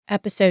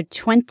episode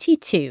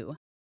 22,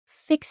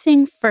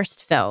 Fixing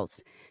First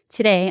Fills.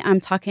 Today, I'm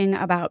talking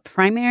about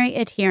primary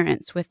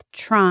adherence with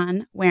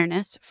Tran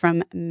Wearnes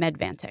from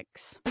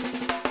Medvantx.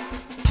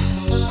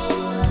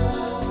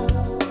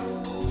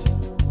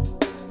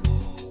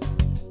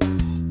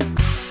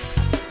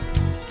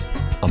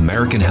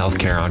 American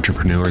healthcare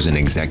entrepreneurs and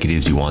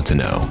executives you want to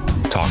know.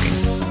 Talking.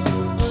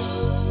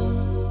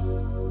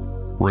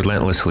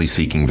 Relentlessly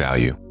seeking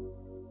value.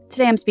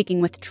 Today, I'm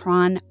speaking with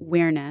Tran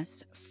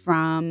Wearnes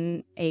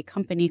from a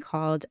company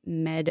called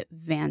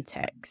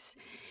Medvantx.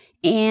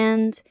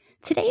 And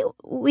today,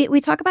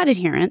 we talk about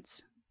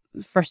adherence,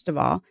 first of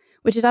all,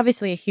 which is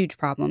obviously a huge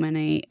problem and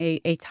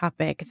a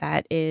topic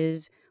that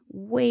is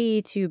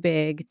way too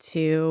big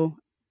to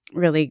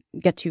really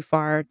get too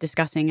far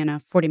discussing in a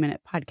 40-minute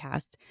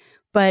podcast.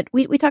 But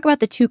we talk about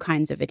the two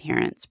kinds of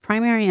adherence,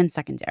 primary and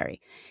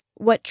secondary.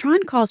 What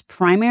Tran calls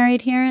primary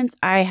adherence,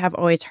 I have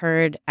always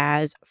heard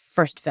as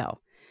first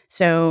fill.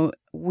 So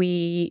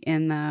we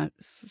in the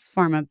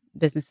pharma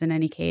business, in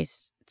any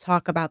case,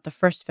 talk about the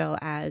first fill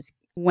as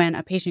when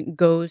a patient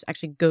goes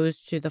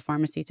to the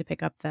pharmacy to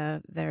pick up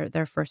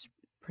their first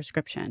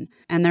prescription.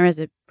 And there is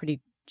a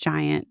pretty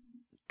giant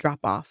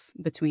drop-off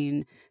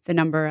between the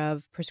number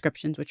of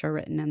prescriptions which are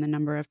written and the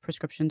number of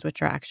prescriptions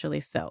which are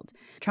actually filled.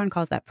 Tran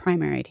calls that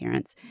primary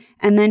adherence.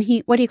 And then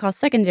what he calls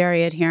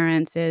secondary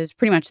adherence is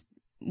pretty much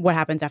what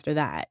happens after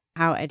that,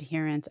 how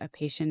adherent a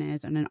patient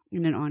is in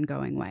an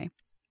ongoing way.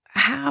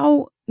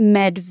 How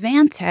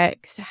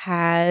Medvantx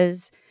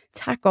has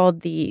tackled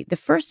the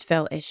first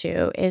fill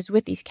issue is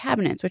with these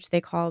cabinets, which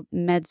they call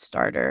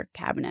MedStarter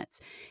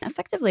cabinets.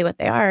 Effectively, what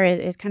they are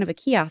is kind of a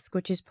kiosk,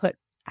 which is put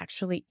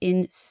actually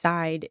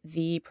inside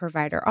the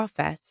provider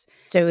office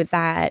so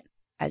that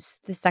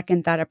as the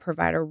second that a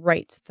provider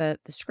writes the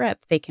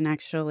script, they can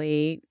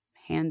actually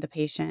hand the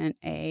patient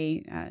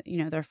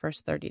their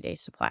first 30-day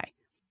supply.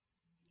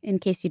 In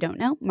case you don't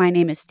know, my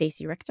name is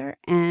Stacy Richter,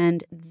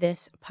 and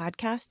this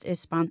podcast is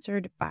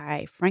sponsored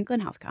by Franklin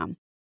HealthCom.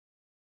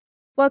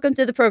 Welcome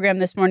to the program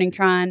this morning,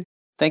 Tran.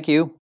 Thank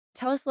you.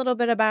 Tell us a little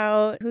bit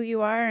about who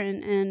you are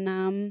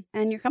and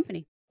your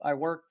company. I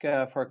work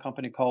for a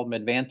company called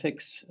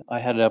Medvantx. I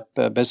headed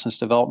up business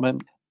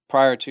development.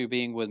 Prior to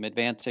being with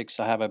Medvantx,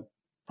 I have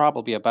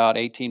probably about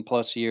 18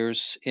 plus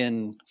years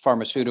in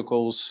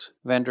pharmaceuticals,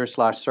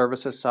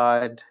 vendor/services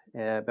side,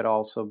 but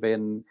also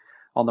been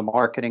on the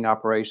marketing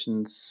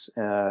operations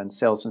and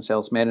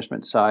sales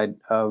management side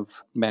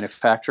of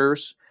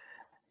manufacturers,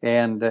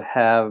 and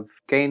have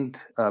gained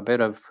a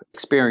bit of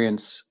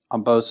experience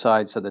on both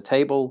sides of the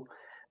table.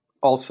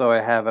 Also,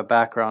 I have a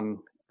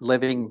background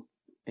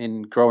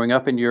growing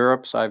up in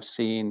Europe, so I've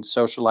seen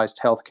socialized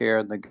healthcare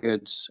and the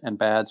goods and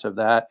bads of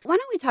that. Why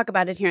don't we talk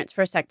about adherence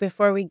for a sec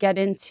before we get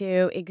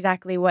into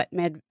exactly what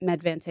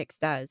Medvantx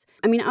does?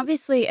 I mean,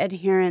 obviously,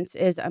 adherence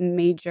is a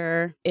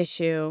major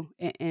issue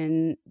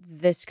in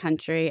this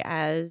country,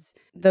 as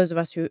those of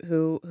us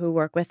who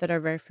work with it are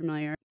very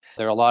familiar.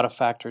 There are a lot of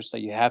factors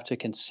that you have to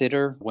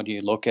consider when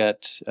you look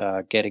at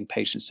getting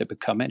patients to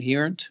become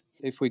adherent.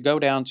 If we go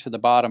down to the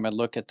bottom and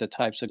look at the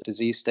types of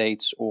disease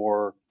states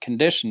or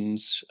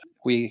conditions,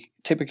 we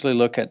typically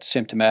look at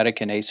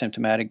symptomatic and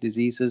asymptomatic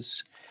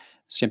diseases.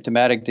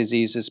 Symptomatic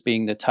diseases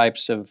being the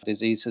types of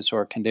diseases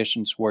or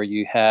conditions where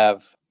you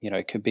have,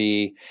 it could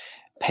be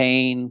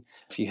pain.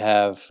 If you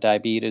have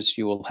diabetes,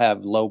 you will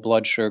have low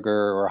blood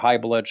sugar or high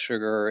blood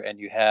sugar, and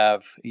you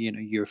have,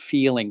 you're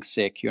feeling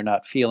sick, you're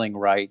not feeling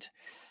right.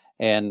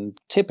 And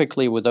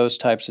typically with those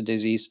types of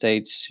disease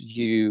states,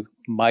 you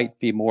might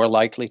be more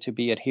likely to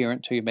be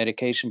adherent to your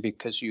medication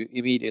because you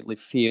immediately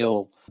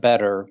feel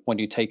better when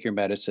you take your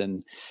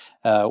medicine.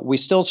 We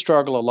still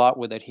struggle a lot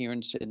with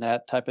adherence in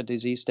that type of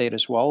disease state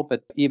as well,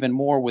 but even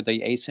more with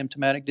the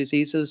asymptomatic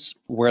diseases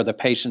where the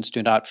patients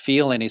do not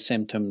feel any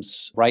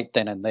symptoms right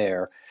then and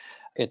there.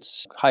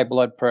 It's high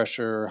blood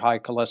pressure, high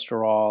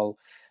cholesterol,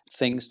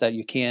 things that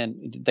you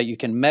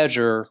can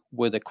measure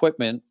with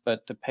equipment,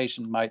 but the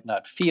patient might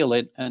not feel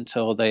it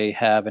until they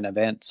have an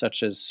event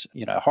such as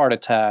a heart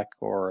attack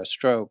or a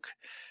stroke.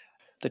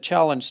 The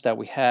challenge that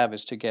we have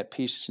is to get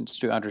patients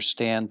to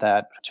understand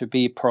that to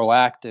be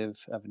proactive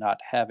of not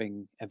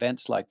having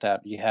events like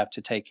that, you have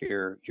to take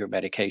your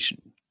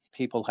medication.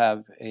 People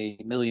have a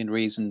million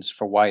reasons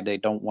for why they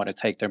don't want to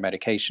take their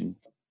medication.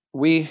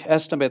 We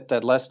estimate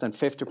that less than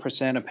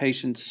 50% of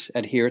patients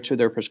adhere to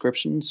their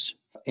prescriptions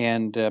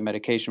and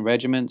medication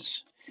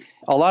regimens.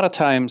 A lot of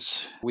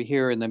times we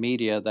hear in the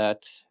media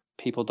that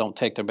people don't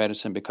take their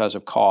medicine because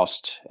of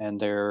cost, and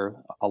there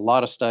are a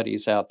lot of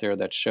studies out there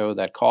that show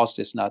that cost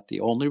is not the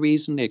only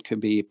reason. It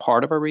could be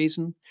part of a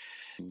reason.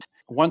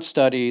 One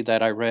study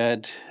that I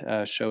read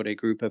showed a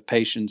group of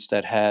patients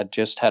that had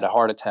just had a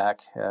heart attack.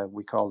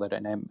 We call it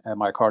a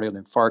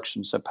myocardial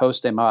infarction. So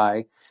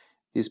post-MI,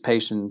 these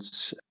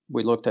patients,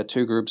 we looked at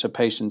two groups of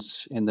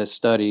patients in this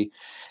study.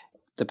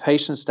 The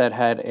patients that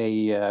had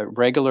a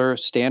regular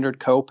standard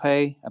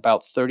copay,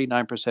 about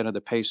 39% of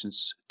the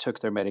patients took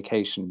their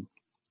medication.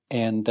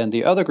 And then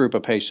the other group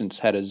of patients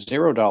had a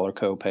 $0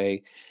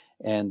 copay,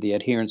 and the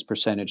adherence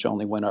percentage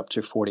only went up to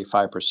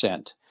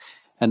 45%.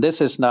 And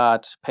this is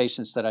not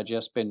patients that have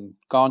just been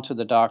gone to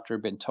the doctor,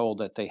 been told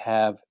that they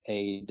have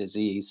a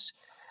disease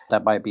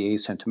that might be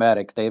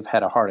asymptomatic. They've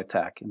had a heart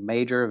attack, a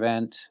major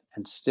event,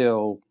 and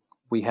still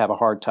we have a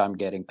hard time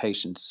getting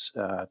patients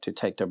to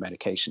take their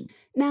medication.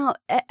 Now,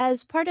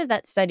 as part of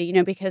that study,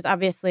 because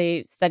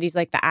obviously studies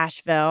like the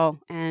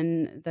Asheville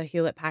and the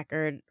Hewlett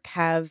Packard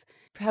have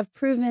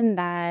proven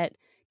that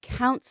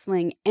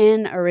counseling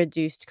and a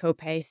reduced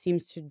copay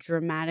seems to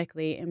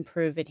dramatically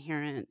improve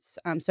adherence.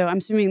 So I'm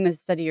assuming the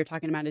study you're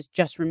talking about is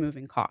just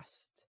removing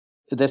cost.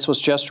 This was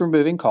just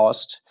removing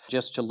cost,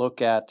 just to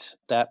look at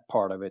that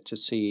part of it to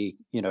see,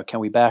 can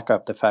we back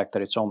up the fact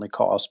that it's only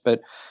cost? But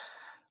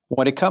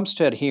when it comes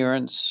to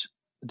adherence,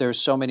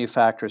 there's so many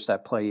factors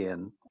that play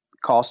in.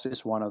 Cost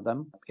is one of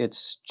them.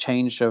 It's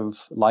change of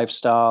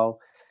lifestyle.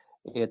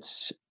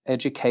 It's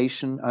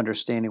education,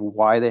 understanding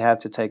why they have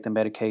to take the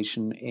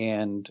medication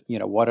and,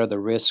 what are the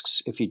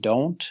risks if you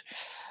don't.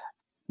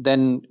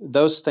 Then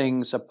those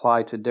things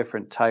apply to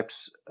different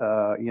types.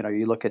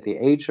 You look at the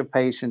age of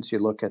patients, you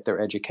look at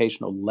their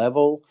educational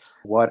level,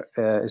 what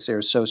is their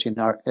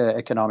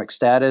socioeconomic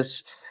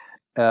status.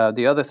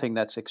 The other thing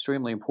that's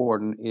extremely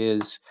important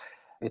is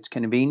it's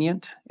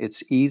convenient,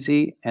 it's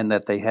easy, and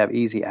that they have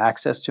easy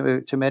access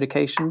to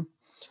medication.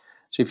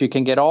 So if you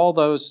can get all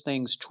those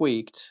things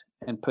tweaked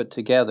and put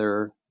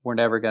together, we're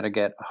never going to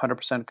get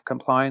 100%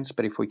 compliance,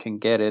 but if we can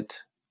get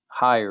it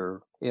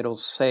higher, it'll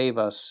save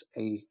us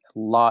a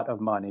lot of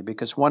money,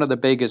 because one of the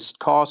biggest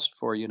costs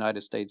for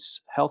United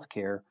States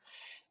healthcare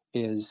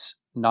is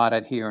not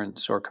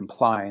adherence or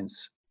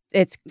compliance.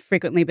 It's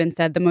frequently been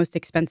said the most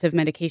expensive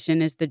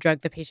medication is the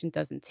drug the patient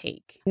doesn't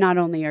take. Not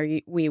only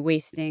are we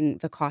wasting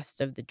the cost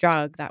of the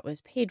drug that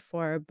was paid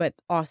for, but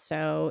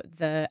also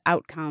the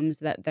outcomes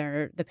that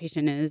the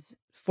patient is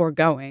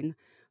foregoing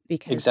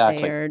because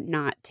Exactly. they're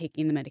not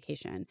taking the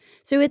medication.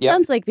 So it Yep.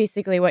 sounds like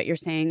basically what you're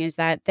saying is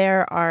that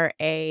there are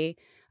a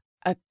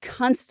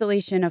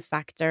constellation of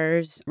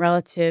factors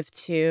relative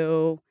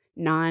to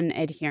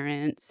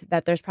non-adherence,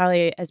 that there's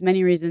probably as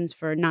many reasons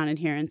for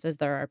non-adherence as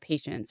there are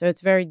patients. So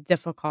it's very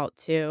difficult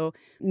to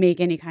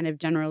make any kind of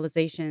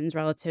generalizations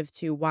relative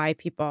to why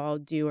people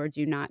do or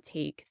do not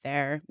take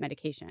their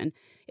medication.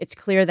 It's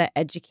clear that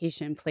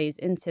education plays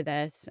into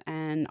this,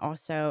 and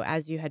also,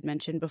 as you had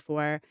mentioned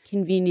before,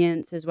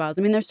 convenience as well.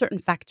 There's certain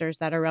factors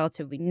that are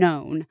relatively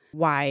known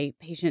why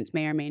patients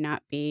may or may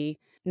not be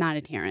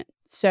non-adherent.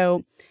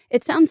 So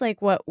it sounds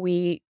like what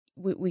we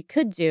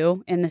could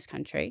do in this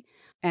country,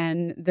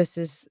 and this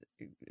is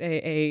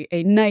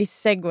a nice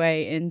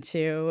segue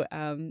into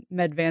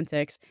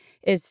Medvantx,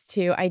 is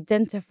to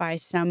identify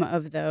some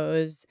of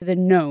the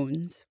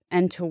knowns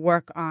and to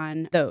work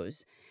on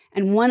those.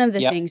 And one of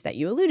the Yep. things that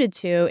you alluded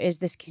to is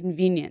this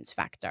convenience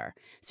factor.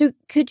 So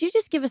could you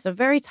just give us a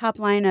very top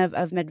line of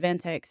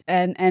Medvantx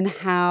and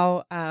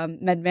how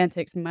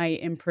Medvantx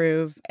might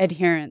improve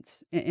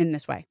adherence in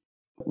this way?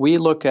 We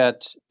look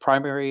at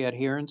primary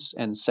adherence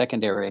and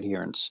secondary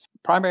adherence.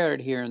 Primary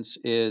adherence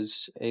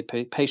is a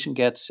patient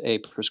gets a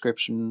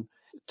prescription,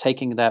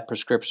 taking that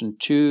prescription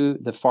to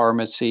the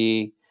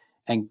pharmacy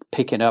and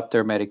picking up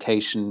their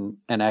medication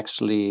and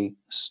actually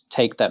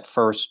take that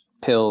first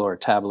pill or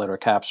tablet or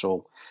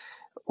capsule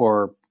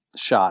or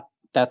shot.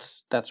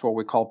 That's what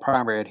we call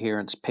primary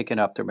adherence, picking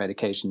up their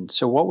medication.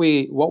 So what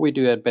we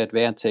do at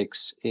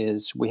Medvantx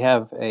is we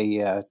have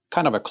a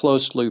kind of a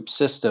closed loop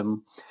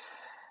system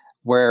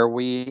where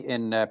we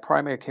in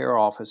primary care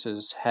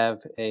offices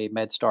have a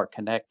MedStart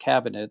Connect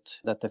cabinet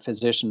that the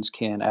physicians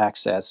can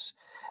access.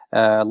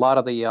 A lot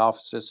of the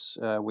offices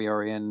we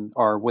are in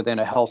are within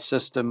a health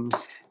system,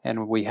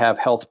 and we have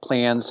health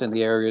plans in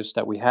the areas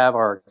that we have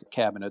our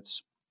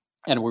cabinets.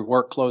 And we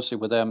work closely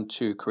with them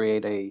to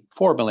create a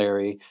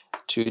formulary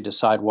to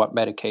decide what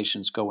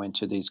medications go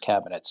into these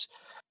cabinets.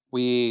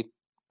 We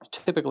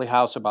typically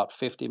house about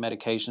 50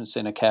 medications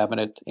in a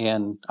cabinet,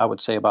 and I would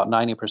say about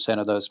 90%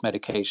 of those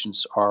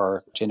medications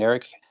are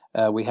generic.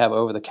 We have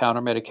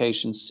over-the-counter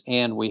medications,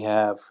 and we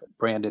have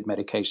branded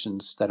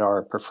medications that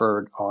are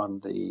preferred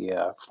on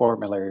the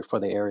formulary for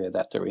the area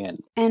that they're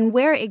in. And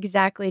where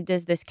exactly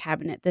does this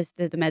cabinet,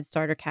 the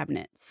MedStarter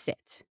cabinet,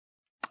 sit?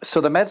 So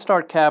the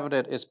MedStart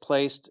cabinet is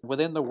placed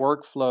within the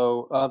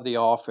workflow of the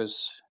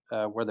office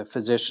where the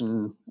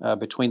physician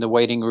between the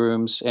waiting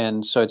rooms.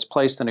 And so it's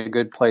placed in a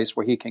good place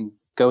where he can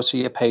go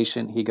see a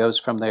patient. He goes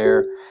from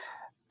there,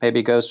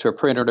 maybe goes to a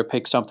printer to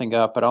pick something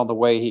up, but on the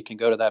way he can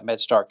go to that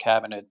MedStart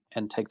cabinet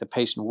and take the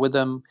patient with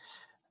them.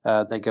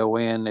 They go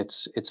in,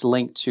 it's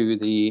linked to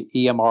the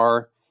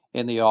EMR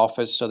in the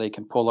office so they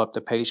can pull up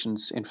the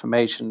patient's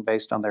information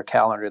based on their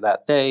calendar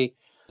that day.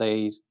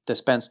 They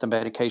dispense the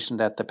medication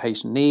that the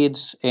patient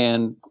needs,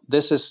 and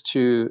this is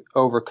to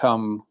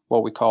overcome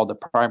what we call the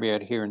primary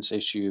adherence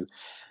issue.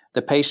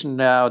 The patient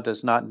now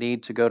does not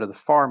need to go to the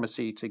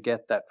pharmacy to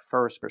get that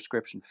first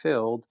prescription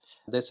filled.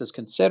 This is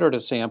considered a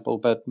sample,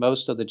 but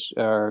most of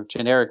the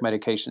generic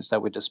medications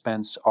that we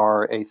dispense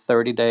are a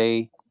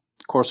 30-day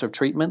course of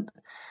treatment.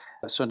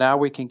 So now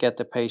we can get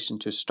the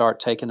patient to start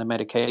taking the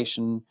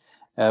medication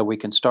we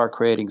can start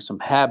creating some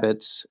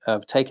habits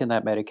of taking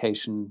that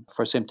medication.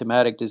 For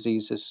symptomatic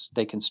diseases,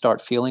 they can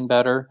start feeling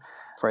better.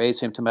 For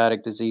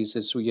asymptomatic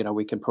diseases,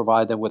 we can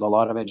provide them with a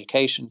lot of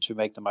education to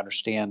make them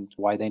understand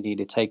why they need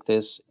to take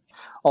this.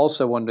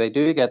 Also, when they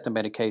do get the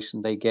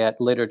medication, they get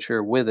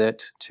literature with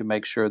it to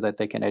make sure that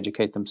they can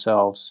educate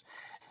themselves.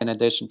 In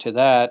addition to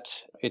that,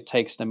 it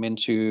takes them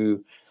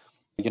into,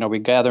 we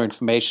gather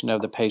information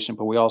of the patient,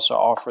 but we also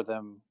offer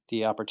them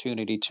the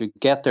opportunity to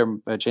get their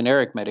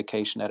generic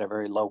medication at a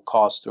very low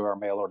cost through our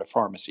mail order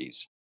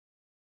pharmacies.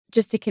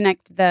 Just to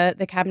connect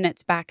the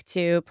cabinets back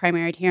to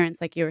primary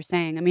adherence, like you were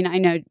saying, I mean, I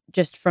know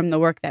just from the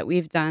work that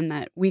we've done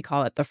that we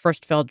call it the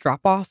first fill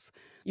drop off.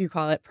 You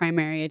call it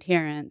primary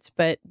adherence,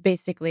 but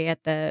basically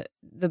at the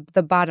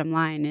bottom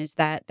line is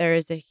that there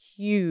is a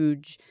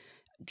huge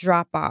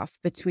drop off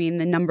between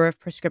the number of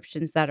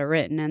prescriptions that are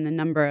written and the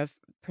number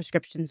of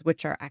prescriptions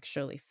which are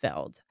actually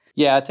filled.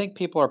 Yeah, I think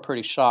people are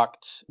pretty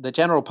shocked. The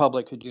general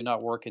public who do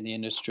not work in the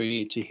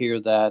industry to hear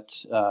that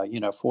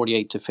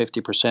 48 to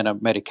 50%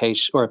 of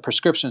medication or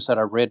prescriptions that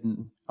are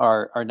written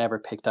are never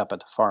picked up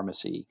at the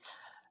pharmacy.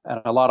 And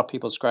a lot of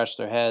people scratch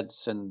their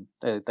heads and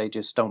they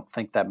just don't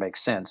think that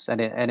makes sense. And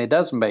it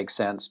doesn't make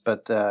sense,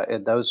 but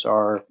those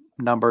are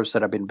numbers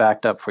that have been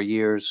backed up for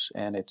years,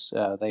 and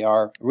they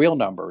are real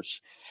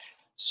numbers.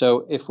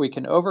 So if we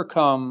can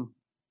overcome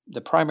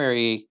the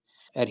primary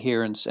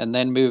adherence and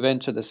then move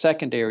into the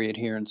secondary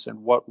adherence,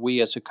 and what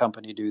we as a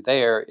company do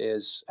there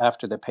is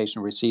after the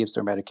patient receives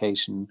their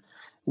medication,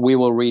 we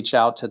will reach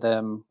out to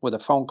them with a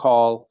phone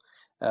call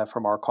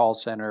from our call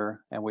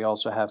center, and we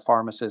also have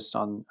pharmacists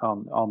on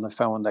the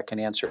phone that can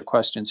answer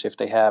questions if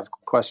they have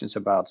questions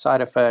about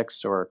side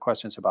effects or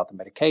questions about the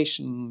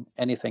medication,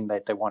 anything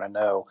that they want to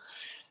know.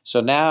 So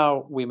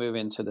now we move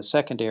into the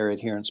secondary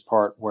adherence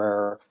part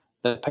where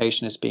the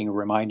patient is being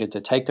reminded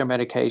to take their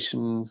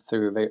medication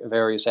through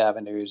various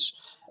avenues,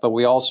 but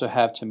we also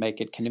have to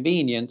make it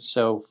convenient.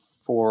 So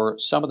for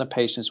some of the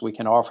patients, we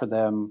can offer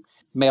them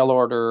mail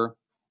order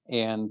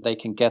and they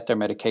can get their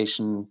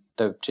medication,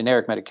 the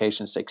generic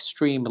medications,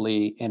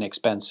 extremely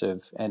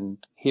inexpensive. And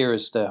here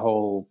is the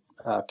whole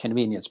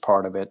convenience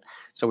part of it.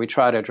 So we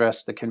try to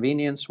address the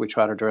convenience, we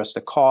try to address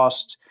the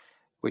cost,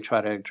 we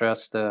try to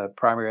address the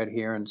primary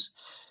adherence.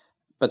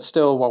 But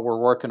still, what we're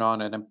working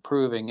on and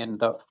improving,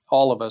 and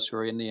all of us who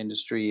are in the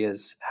industry,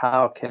 is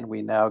how can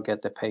we now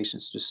get the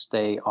patients to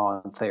stay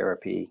on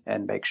therapy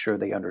and make sure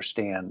they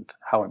understand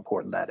how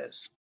important that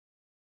is.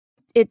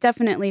 It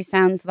definitely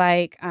sounds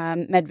like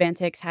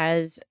Medvantx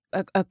has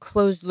a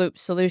closed loop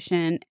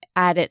solution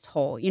at its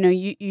whole.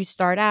 You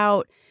start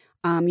out,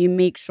 you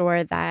make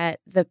sure that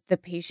the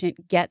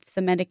patient gets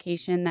the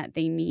medication that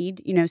they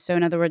need. So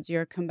in other words,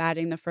 you're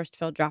combating the first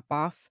fill drop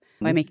off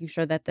by making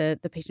sure that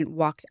the patient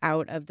walks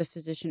out of the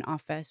physician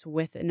office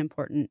with an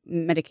important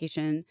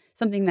medication,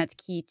 something that's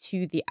key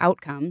to the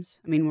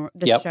outcomes. I mean,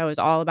 this show is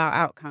all about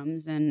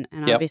outcomes, and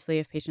obviously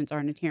if patients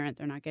aren't adherent,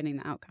 they're not getting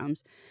the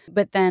outcomes.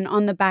 But then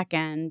on the back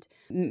end,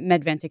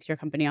 Medvantx, your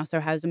company, also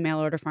has a mail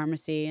order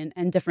pharmacy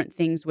and different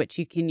things which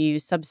you can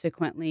use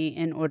subsequently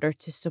in order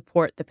to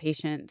support the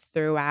patient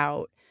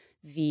throughout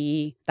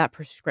that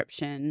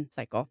prescription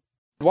cycle.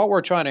 What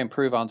we're trying to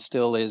improve on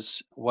still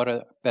is what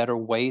are better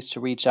ways to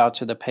reach out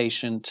to the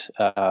patient.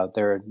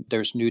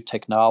 There's new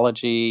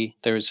technology.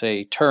 There's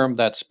a term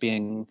that's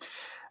being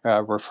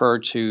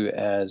referred to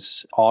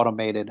as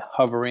automated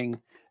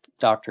hovering.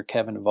 Dr.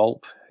 Kevin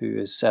Volpe, who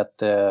is at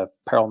the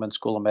Perelman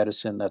School of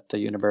Medicine at the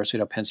University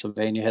of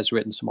Pennsylvania, has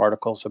written some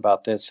articles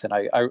about this, and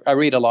I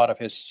read a lot of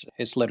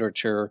his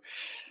literature.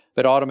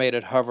 But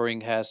automated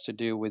hovering has to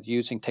do with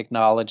using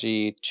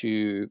technology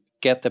to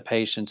get the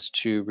patients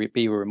to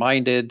be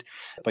reminded.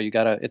 But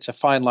it's a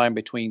fine line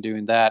between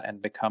doing that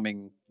and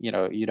becoming, you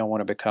don't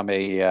want to become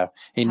a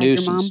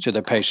nuisance to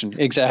the patient.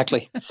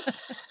 Exactly.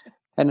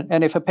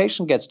 And if a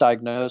patient gets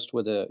diagnosed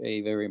with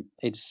a very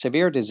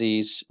severe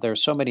disease, there are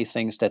so many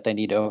things that they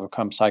need to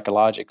overcome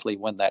psychologically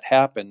when that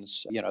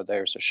happens.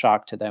 There's a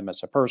shock to them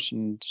as a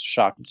person,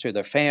 shock to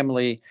their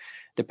family,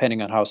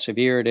 depending on how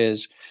severe it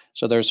is.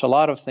 So there's a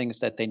lot of things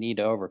that they need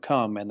to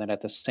overcome. And then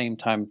at the same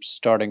time,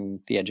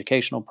 starting the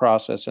educational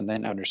process and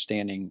then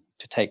understanding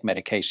to take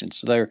medication.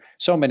 So there are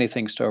so many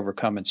things to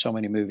overcome and so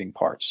many moving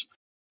parts.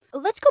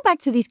 Let's go back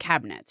to these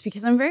cabinets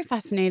because I'm very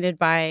fascinated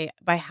by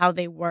how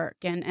they work.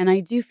 And I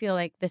do feel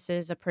like this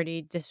is a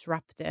pretty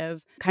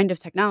disruptive kind of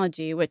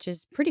technology, which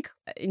is pretty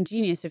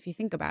ingenious if you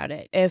think about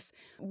it. If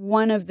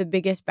one of the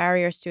biggest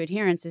barriers to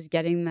adherence is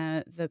getting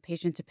the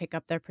patient to pick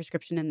up their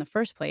prescription in the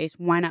first place,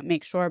 why not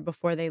make sure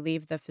before they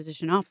leave the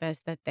physician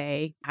office that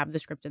they have the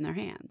script in their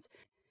hands?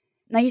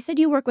 Now, you said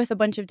you work with a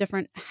bunch of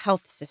different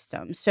health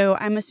systems. So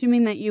I'm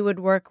assuming that you would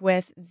work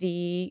with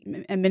the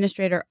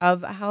administrator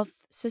of a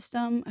health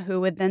system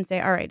who would then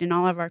say, all right, in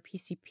all of our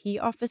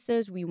PCP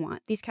offices, we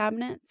want these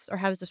cabinets, or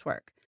how does this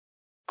work?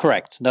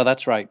 Correct. No,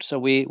 that's right. So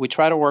we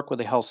try to work with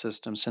the health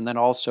systems, and then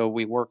also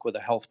we work with the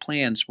health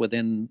plans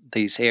within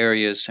these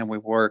areas, and we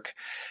work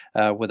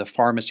with the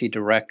pharmacy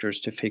directors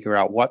to figure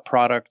out what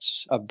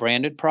products of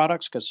branded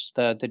products, because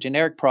the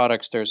generic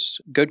products, there's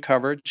good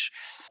coverage,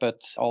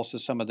 but also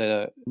some of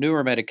the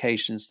newer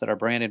medications that are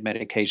branded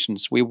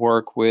medications. We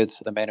work with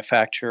the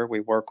manufacturer, we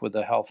work with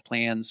the health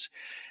plans.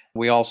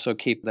 We also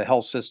keep the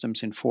health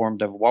systems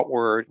informed of what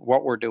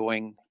we're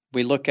doing.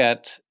 We look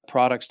at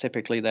products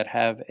typically that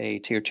have a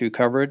tier 2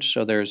 coverage,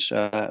 so there's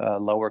a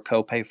lower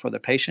copay for the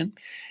patient.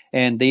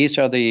 And these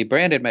are the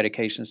branded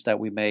medications that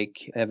we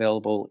make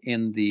available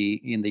in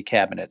the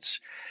cabinets.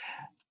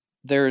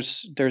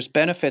 There's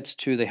benefits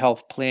to the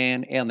health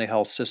plan and the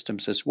health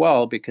systems as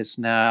well, because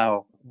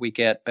now we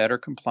get better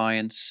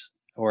compliance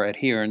or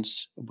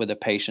adherence with the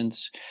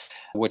patients,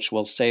 which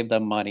will save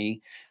them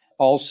money.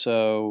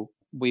 Also,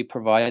 we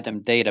provide them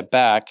data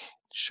back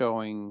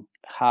showing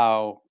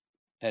how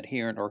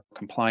adherent or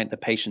compliant the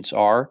patients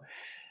are.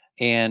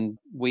 And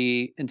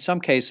in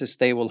some cases,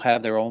 they will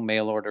have their own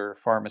mail order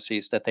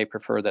pharmacies that they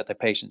prefer that the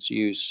patients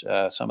use,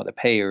 some of the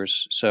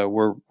payers. So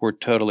we're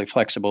totally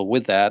flexible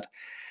with that.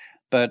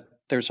 But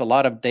there's a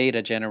lot of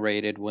data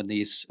generated when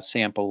these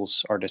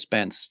samples are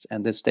dispensed,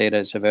 and this data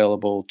is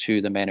available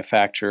to the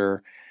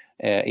manufacturer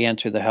and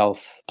to the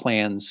health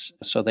plans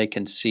so they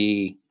can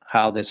see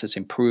how this is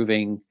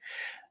improving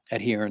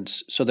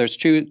adherence. So there's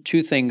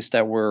two things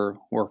that we're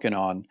working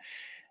on.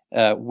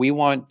 We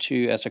want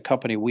to, as a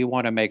company, we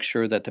want to make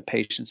sure that the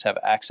patients have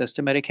access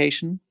to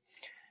medication.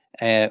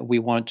 We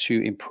want to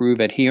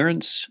improve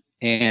adherence,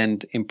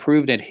 and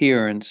improved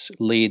adherence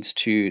leads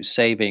to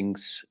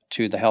savings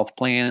to the health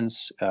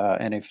plans.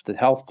 And if the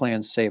health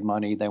plans save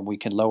money, then we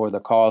can lower the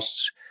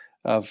costs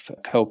of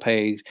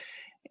copay,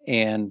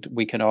 and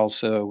we can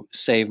also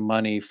save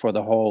money for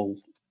the whole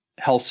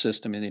health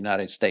system in the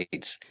United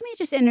States. Let me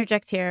just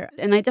interject here,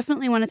 and I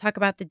definitely want to talk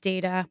about the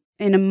data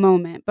in a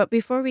moment. But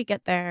before we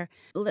get there,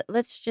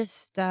 let's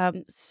just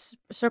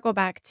circle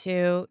back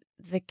to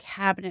the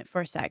cabinet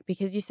for a sec,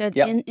 because you said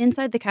Yep.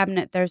 inside the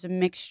cabinet there's a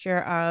mixture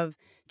of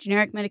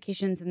generic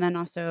medications and then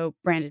also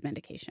branded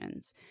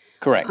medications.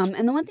 Correct.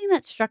 And the one thing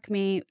that struck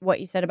me, what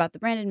you said about the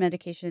branded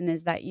medication,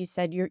 is that you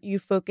said you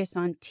focus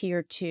on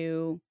tier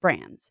 2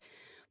 brands.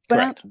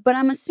 Correct. But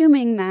I'm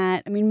assuming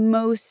that, I mean,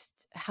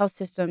 most health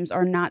systems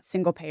are not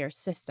single payer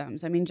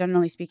systems. I mean,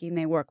 generally speaking,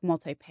 they work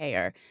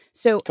multi-payer.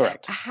 So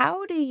Correct.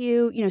 how do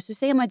so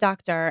say I'm a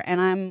doctor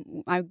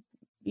and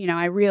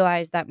I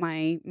realize that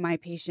my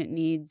patient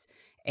needs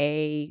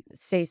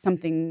say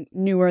something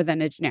newer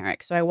than a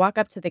generic. So I walk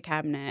up to the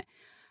cabinet.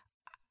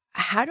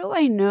 How do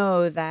I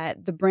know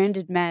that the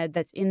branded med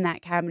that's in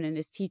that cabinet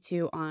is tier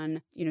 2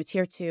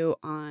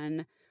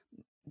 on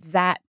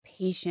that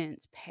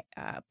patient's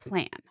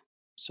plan?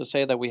 So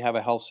say that we have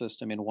a health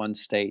system in one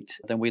state,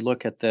 then we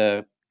look at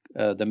the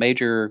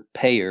major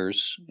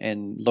payers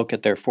and look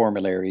at their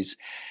formularies.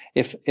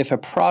 If a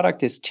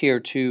product is tier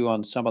 2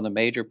 on some of the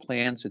major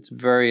plans, it's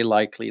very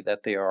likely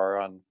that they are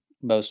on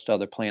most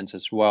other plans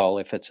as well.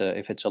 If it's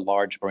a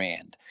large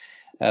brand,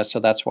 so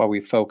that's why we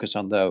focus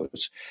on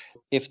those.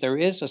 If there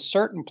is a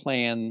certain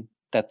plan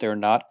that they're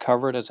not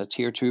covered as a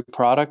tier 2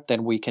 product,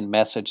 then we can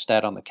message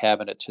that on the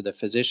cabinet to the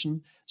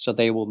physician so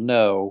they will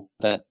know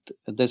that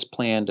this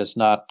plan does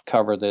not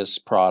cover this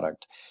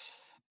product.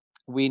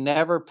 We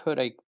never put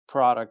a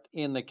product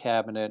in the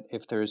cabinet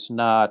if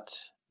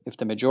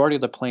the majority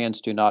of the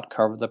plans do not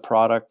cover the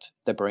product,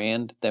 the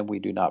brand, then we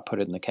do not put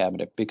it in the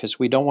cabinet, because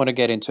we don't want to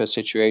get into a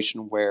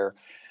situation where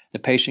the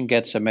patient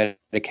gets a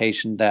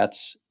medication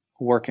that's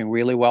working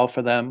really well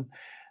for them,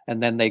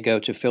 and then they go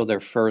to fill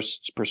their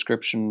first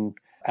prescription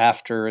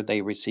after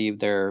they receive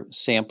their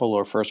sample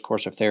or first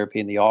course of therapy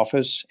in the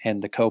office,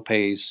 and the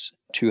copay's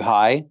too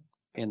high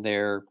in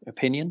their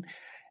opinion,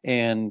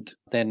 and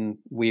then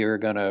we are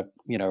going to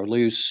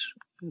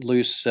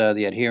lose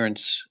the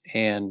adherence,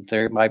 and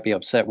they might be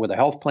upset with the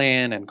health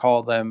plan and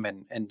call them,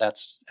 and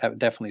that's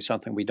definitely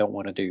something we don't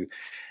want to do.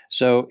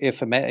 So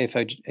if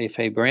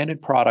a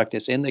branded product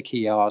is in the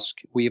kiosk,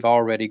 we've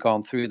already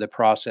gone through the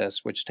process,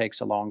 which takes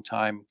a long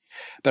time.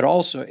 But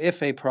also,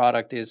 if a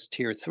product is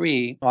tier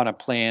 3 on a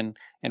plan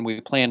and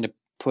we plan to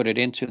put it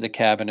into the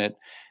cabinet,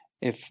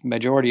 if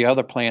majority of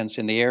other plans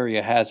in the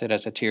area has it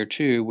as a tier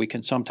 2, we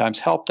can sometimes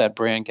help that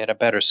brand get a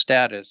better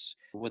status.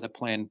 With a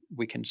plan,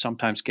 we can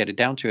sometimes get it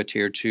down to a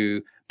tier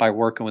 2 by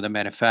working with the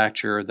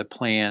manufacturer, the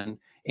plan,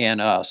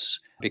 and us,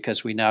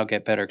 because we now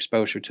get better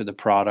exposure to the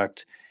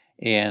product.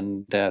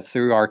 And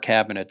through our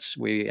cabinets,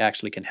 we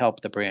actually can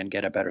help the brand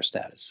get a better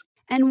status.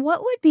 And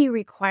what would be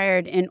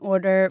required in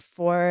order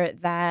for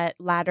that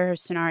latter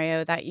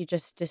scenario that you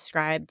just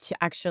described to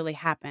actually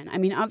happen? I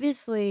mean,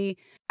 obviously,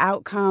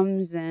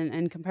 outcomes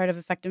and comparative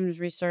effectiveness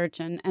research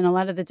and a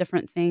lot of the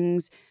different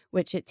things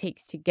which it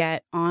takes to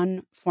get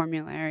on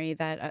formulary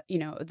that,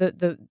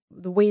 the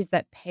ways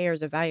that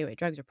payers evaluate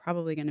drugs are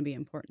probably going to be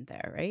important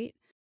there, right?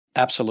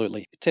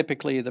 Absolutely.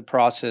 Typically, the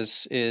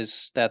process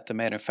is that the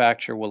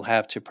manufacturer will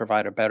have to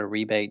provide a better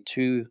rebate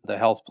to the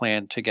health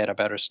plan to get a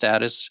better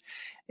status.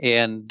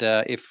 And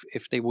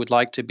if they would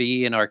like to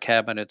be in our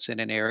cabinets in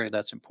an area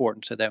that's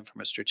important to them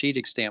from a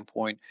strategic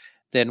standpoint,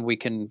 then we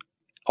can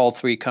all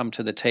three come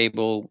to the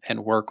table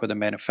and work with the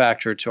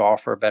manufacturer to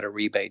offer a better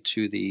rebate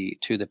to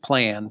the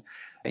plan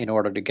in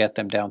order to get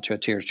them down to a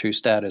tier 2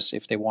 status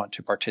if they want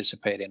to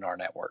participate in our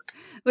network.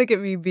 Look at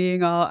me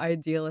being all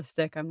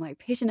idealistic. I'm like,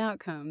 patient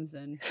outcomes,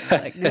 and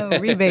you're like, no,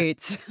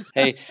 rebates.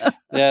 Hey,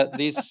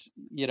 these,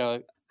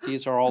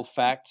 these are all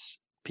facts.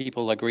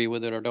 People agree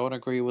with it or don't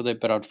agree with it,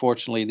 but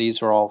unfortunately,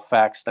 these are all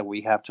facts that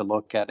we have to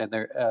look at. And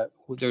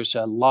there's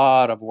a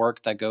lot of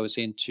work that goes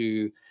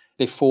into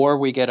before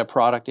we get a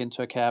product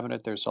into a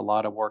cabinet. There's a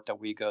lot of work that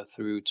we go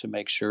through to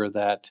make sure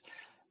that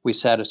we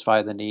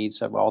satisfy the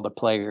needs of all the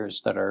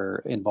players that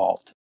are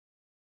involved.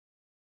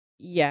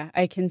 Yeah,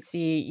 I can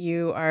see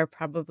you are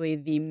probably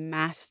the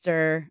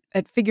master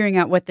at figuring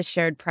out what the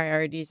shared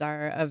priorities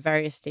are of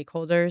various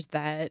stakeholders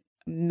that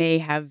may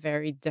have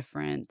very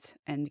different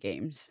end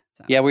games.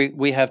 So, Yeah,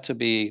 we have to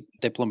be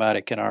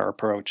diplomatic in our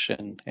approach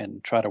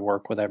and try to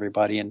work with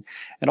everybody and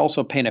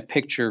also paint a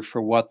picture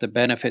for what the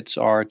benefits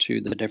are to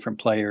the different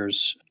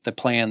players. The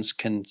plans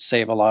can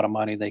save a lot of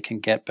money. They can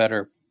get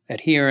better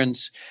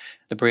adherence.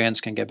 The brands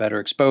can get better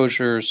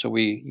exposure. So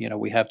we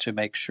have to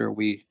make sure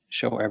we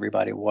show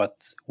everybody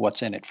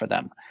what's in it for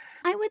them.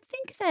 I would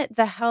think that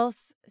the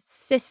health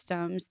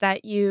systems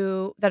that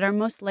are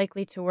most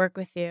likely to work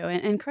with you,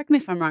 and correct me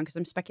if I'm wrong because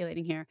I'm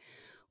speculating here,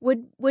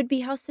 would be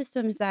health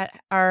systems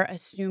that are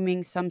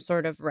assuming some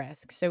sort of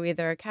risk. So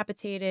either a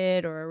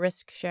capitated or a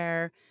risk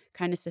share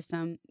kind of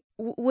system.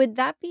 Would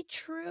that be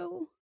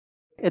true?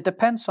 It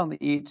depends on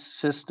each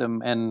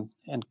system and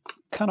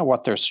kind of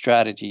what their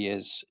strategy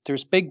is.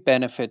 There's big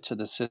benefit to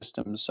the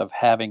systems of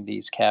having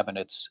these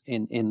cabinets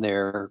in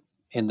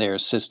their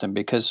system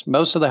because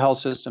most of the health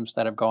systems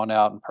that have gone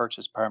out and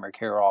purchased primary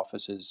care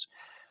offices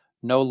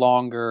no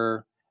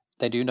longer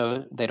they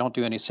don't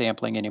do any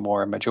sampling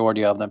anymore, a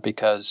majority of them,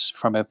 because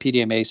from a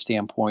PDMA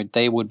standpoint,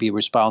 they would be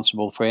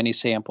responsible for any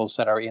samples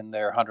that are in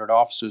their 100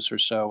 offices or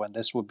so, and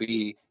this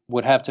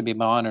would have to be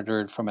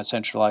monitored from a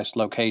centralized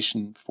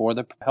location for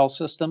the health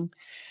system.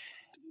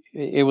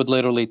 It would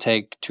literally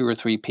take 2 or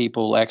 3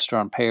 people extra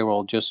on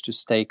payroll just to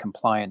stay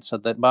compliant. So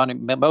that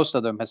most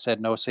of them have said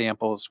no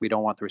samples. We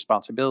don't want the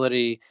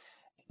responsibility.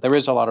 There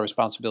is a lot of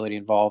responsibility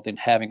involved in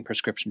having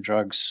prescription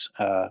drugs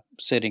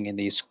sitting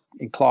in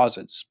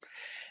closets.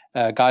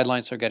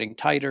 Guidelines are getting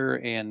tighter,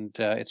 and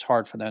it's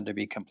hard for them to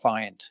be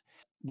compliant.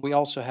 We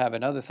also have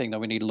another thing that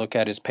we need to look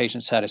at is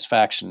patient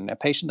satisfaction. A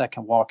patient that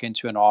can walk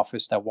into an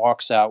office that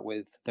walks out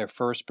with their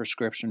first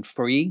prescription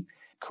free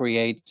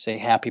creates a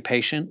happy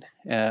patient,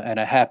 and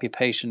a happy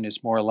patient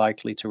is more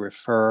likely to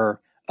refer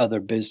other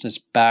business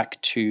back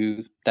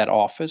to that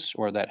office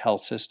or that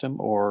health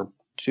system, or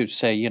to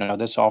say,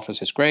 this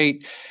office is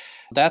great.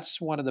 That's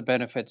one of the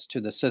benefits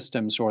to the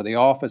systems or the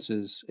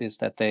offices is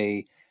that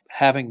they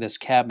having this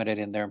cabinet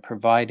in there and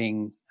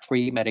providing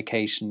free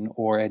medication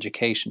or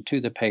education to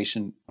the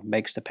patient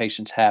makes the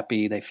patients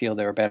happy. They feel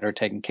they're better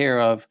taken care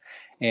of.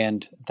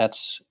 And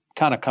that's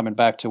kind of coming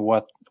back to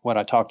what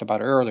I talked about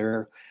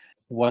earlier.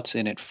 What's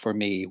in it for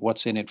me?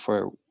 What's in it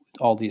for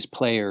all these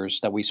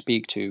players that we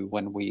speak to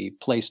when we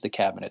place the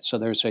cabinet? So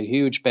there's a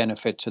huge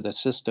benefit to the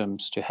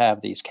systems to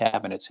have these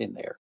cabinets in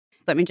there.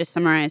 Let me just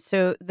summarize.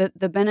 So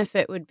the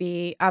benefit would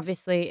be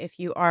obviously if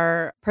you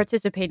are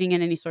participating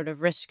in any sort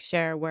of risk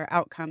share where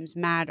outcomes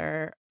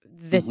matter,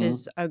 this Hmm.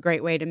 is a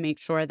great way to make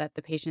sure that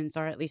the patients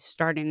are at least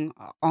starting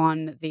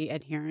on the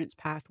adherence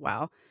path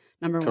well.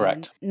 Number one.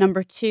 Correct.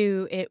 Number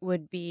two, it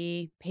would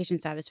be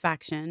patient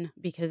satisfaction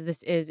because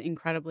this is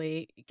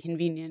incredibly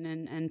convenient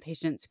and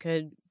patients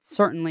could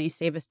certainly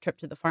save a trip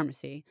to the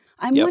pharmacy.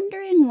 I'm Yep.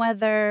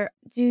 wondering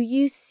do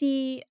you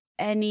see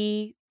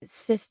any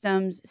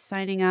systems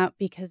signing up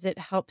because it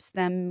helps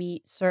them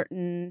meet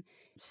certain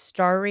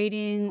star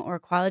rating or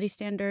quality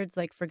standards?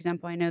 Like, for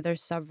example, I know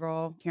there's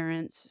several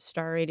adherence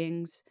star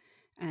ratings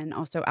and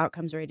also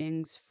outcomes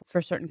ratings for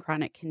certain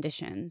chronic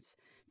conditions.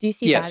 Do you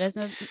see that Yes. as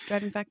a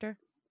driving factor?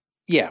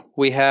 Yeah,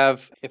 we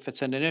have. If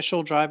it's an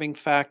initial driving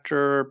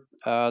factor,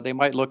 they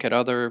might look at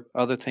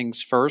other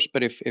things first.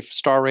 But if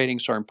star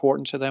ratings are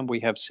important to them,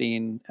 we have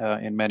seen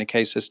in many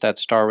cases that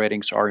star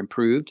ratings are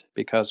improved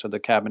because of the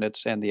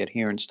cabinets and the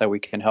adherence that we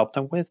can help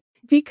them with.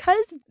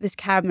 Because this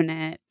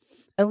cabinet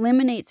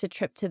eliminates a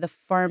trip to the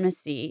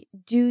pharmacy,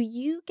 do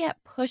you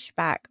get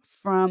pushback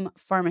from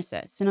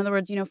pharmacists? In other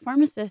words,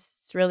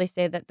 pharmacists really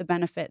say that the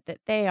benefit that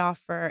they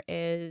offer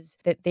is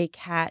that they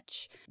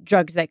catch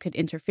drugs that could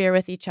interfere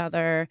with each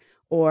other,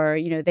 or,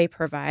 they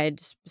provide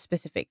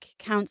specific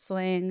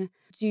counseling.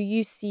 Do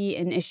you see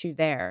an issue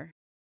there?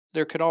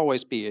 There could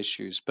always be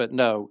issues, but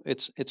no,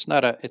 it's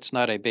not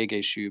a big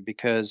issue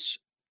because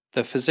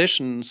the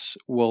physicians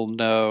will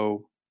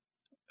know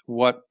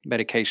what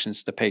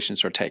medications the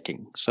patients are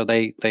taking. So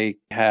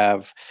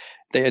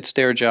it's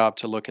their job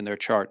to look in their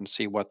chart and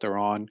see what they're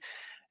on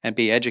and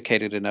be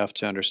educated enough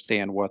to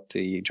understand what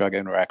the drug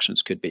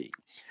interactions could be.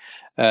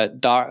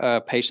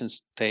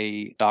 Patients,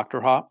 they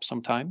doctor hop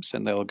sometimes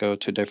and they'll go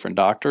to different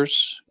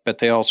doctors, but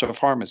they also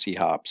pharmacy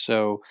hop.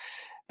 So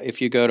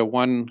if you go to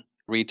one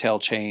retail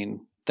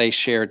chain, they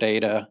share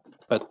data,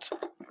 but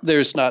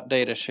there's not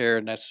data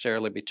shared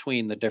necessarily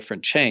between the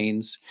different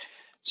chains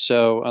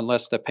So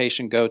unless the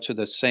patient go to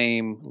the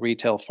same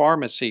retail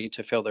pharmacy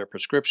to fill their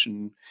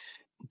prescription,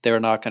 they're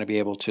not going to be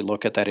able to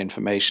look at that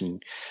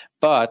information.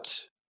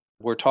 But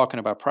we're talking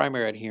about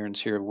primary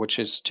adherence here, which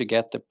is to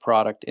get the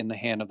product in the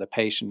hand of the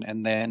patient.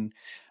 And then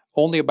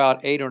only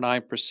about 8 or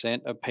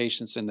 9% of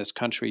patients in this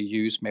country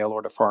use mail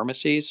order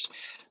pharmacies.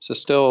 So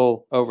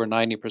still over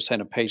 90%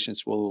 of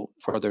patients will,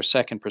 for their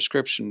second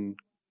prescription,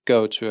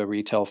 go to a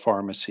retail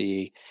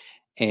pharmacy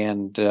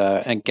and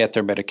get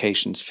their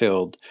medications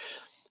filled.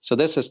 So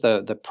this is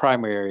the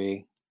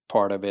primary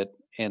part of it.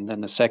 And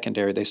then the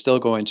secondary, they still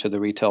go into the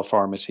retail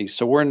pharmacies.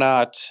 So we're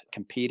not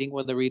competing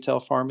with the retail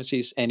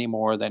pharmacies any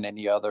more than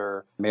any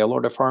other mail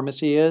order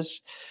pharmacy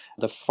is.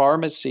 The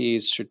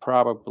pharmacies should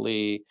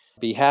probably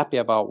be happy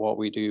about what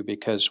we do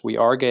because we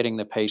are getting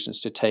the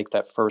patients to take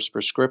that first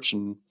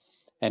prescription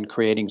and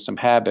creating some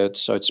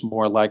habits. So it's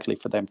more likely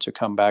for them to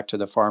come back to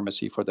the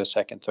pharmacy for the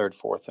second, third,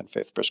 fourth, and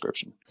fifth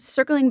prescription.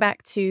 Circling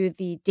back to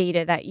the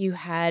data that you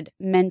had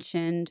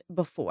mentioned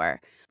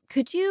before,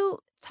 could you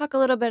talk a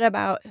little bit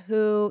about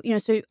who,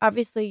 so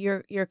obviously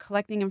you're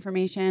collecting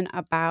information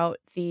about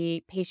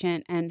the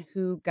patient and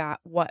who got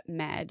what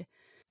med.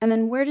 And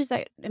then where does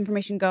that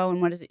information go and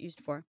what is it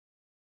used for?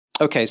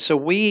 Okay, so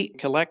we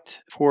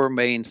collect 4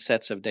 main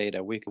sets of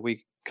data.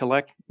 We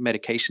collect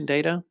medication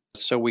data.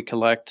 So we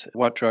collect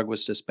what drug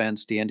was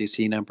dispensed, the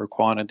NDC number,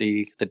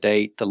 quantity, the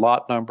date, the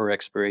lot number,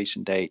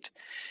 expiration date,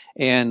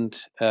 and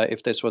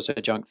if this was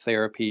adjunct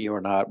therapy or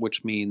not,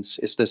 which means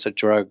is this a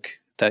drug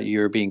that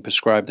you're being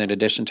prescribed in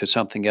addition to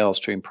something else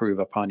to improve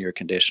upon your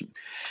condition.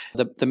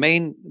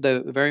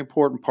 The very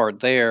important part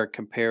there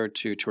compared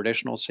to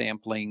traditional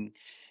sampling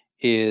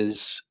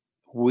is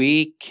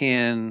we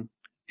can,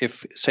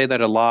 if say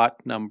that a lot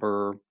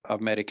number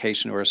of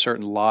medication or a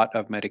certain lot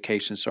of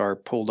medications are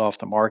pulled off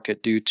the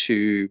market due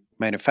to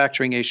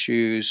manufacturing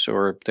issues,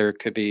 or there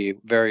could be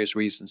various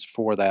reasons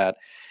for that,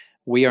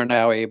 we are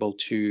now able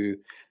to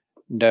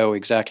know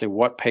exactly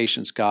what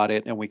patients got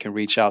it, and we can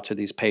reach out to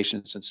these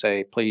patients and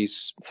say,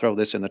 please throw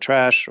this in the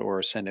trash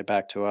or send it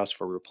back to us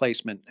for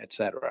replacement,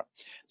 etc.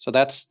 So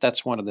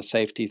that's one of the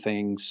safety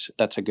things.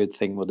 That's a good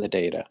thing with the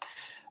data.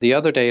 The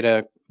other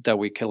data that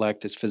we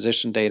collect is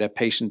physician data,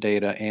 patient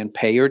data, and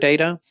payer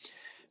data.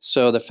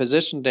 So the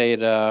physician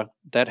data,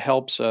 that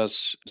helps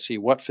us see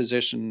what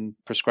physician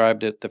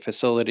prescribed it, the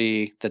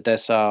facility, the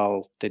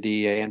decile, the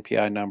DEA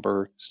NPI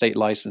number, state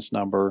license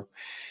number.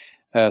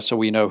 So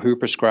we know who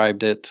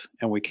prescribed it,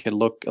 and we can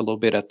look a little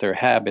bit at their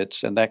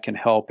habits, and that can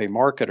help a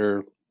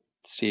marketer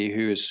see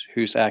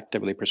who's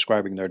actively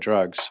prescribing their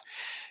drugs.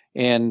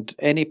 And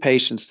any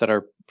patients that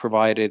are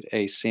provided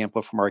a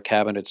sample from our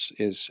cabinets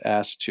is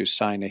asked to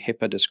sign a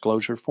HIPAA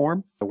disclosure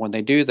form. When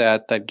they do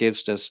that, that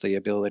gives us the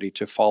ability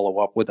to follow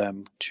up with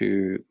them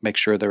to make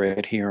sure they're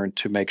adherent,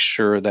 to make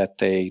sure that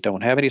they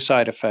don't have any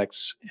side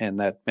effects, and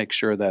that make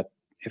sure that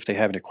if they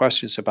have any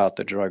questions about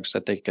the drugs,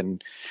 that they can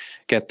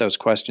get those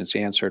questions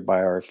answered by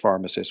our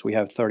pharmacists. We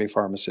have 30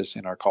 pharmacists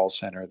in our call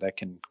center that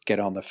can get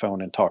on the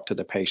phone and talk to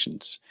the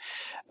patients.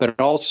 But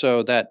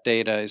also that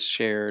data is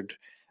shared.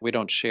 We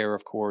don't share,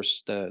 of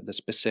course, the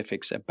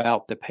specifics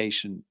about the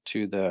patient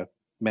to the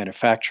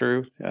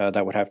manufacturer.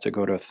 That would have to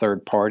go to a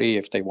third party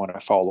if they want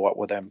to follow up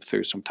with them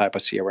through some type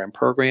of CRM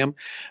program.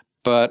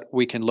 But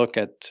we can look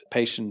at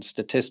patient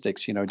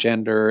statistics,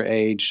 gender,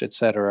 age, et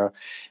cetera.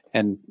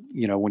 And,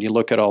 when you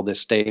look at all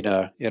this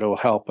data, it'll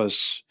help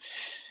us,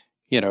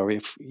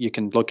 if you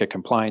can look at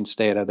compliance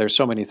data, there's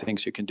so many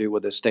things you can do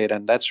with this data.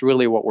 And that's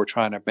really what we're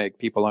trying to make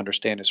people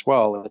understand as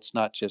well. It's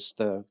not just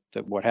the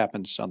what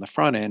happens on the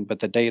front end, but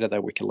the data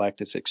that we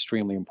collect is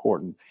extremely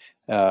important.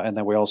 And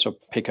then we also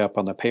pick up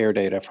on the payer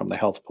data from the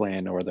health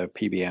plan or the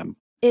PBM.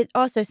 It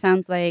also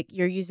sounds like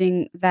you're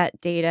using that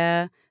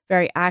data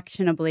very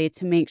actionably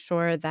to make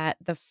sure that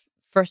the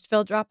first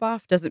fill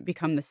drop-off doesn't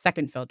become the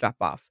second fill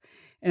drop-off.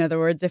 In other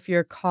words, if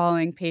you're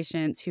calling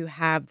patients who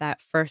have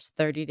that first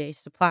 30-day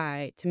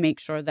supply to make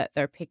sure that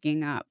they're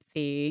picking up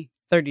the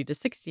 30 to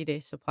 60-day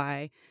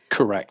supply.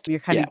 Correct. You're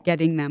kind of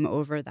getting them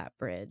over that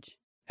bridge.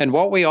 And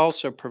what we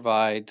also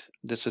provide,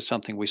 this is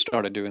something we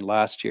started doing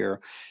last year,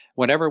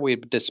 whenever we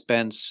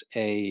dispense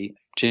a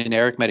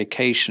generic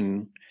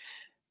medication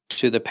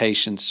to the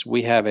patients,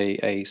 we have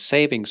a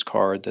savings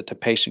card that the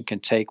patient can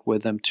take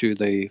with them to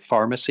the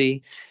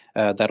pharmacy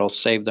that'll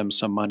save them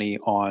some money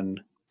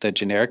on the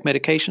generic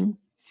medication.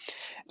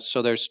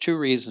 So there's 2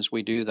 reasons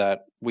we do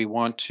that. We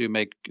want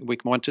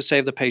to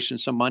save the patient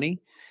some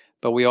money,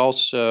 but we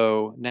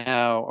also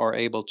now are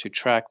able to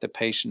track the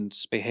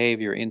patient's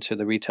behavior into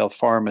the retail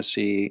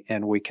pharmacy,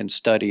 and we can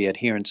study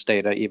adherence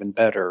data even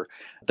better.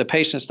 The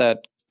patients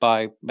that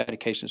buy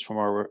medications from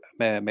our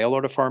mail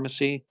order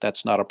pharmacy,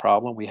 that's not a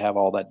problem. We have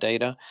all that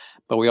data,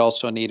 but we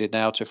also needed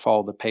now to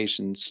follow the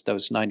patients,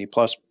 those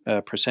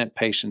 90+%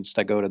 patients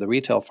that go to the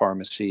retail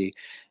pharmacy,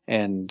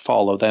 and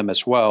follow them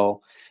as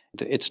well.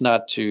 It's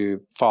not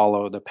to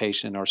follow the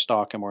patient or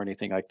stalk him or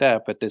anything like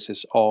that, but this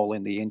is all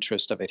in the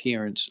interest of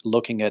adherence,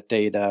 looking at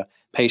data,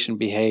 patient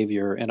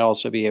behavior, and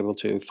also be able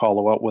to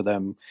follow up with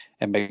them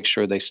and make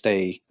sure they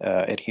stay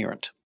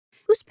adherent.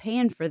 Who's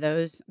paying for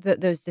those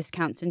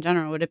discounts in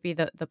general? Would it be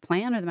the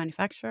plan or the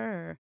manufacturer?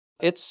 Or?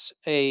 It's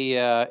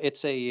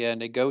a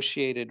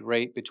negotiated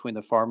rate between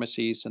the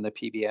pharmacies and the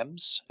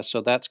PBMs.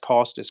 So that's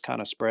cost is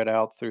kind of spread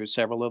out through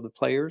several of the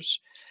players.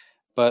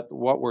 But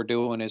what we're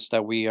doing is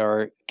that we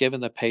are giving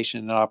the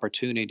patient an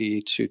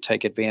opportunity to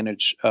take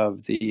advantage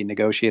of the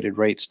negotiated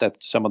rates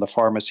that some of the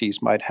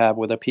pharmacies might have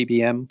with a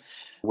PBM,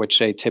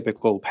 which a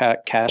typical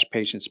cash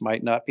patients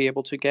might not be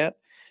able to get.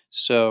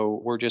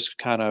 So we're just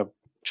kind of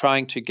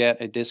trying to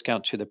get a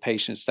discount to the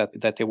patients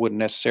that they wouldn't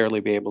necessarily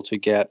be able to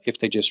get if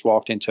they just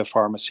walked into a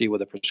pharmacy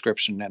with a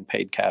prescription and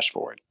paid cash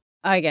for it.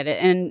 I get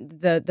it. And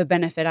the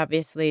benefit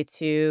obviously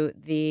to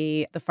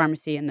the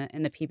pharmacy and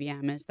the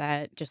PBM is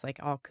that just like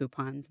all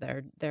coupons,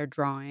 they're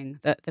drawing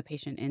the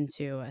patient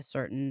into a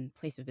certain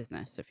place of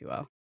business, if you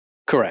will.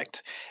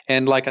 Correct.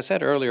 And like I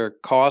said earlier,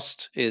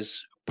 cost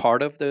is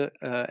part of the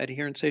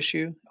adherence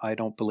issue. I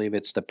don't believe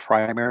it's the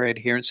primary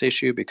adherence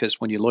issue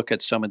because when you look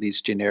at some of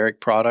these generic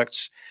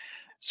products,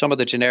 some of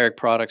the generic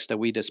products that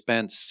we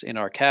dispense in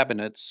our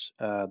cabinets,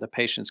 the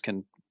patients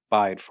can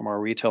buy it from our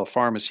retail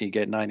pharmacy,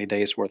 get 90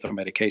 days worth of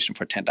medication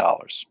for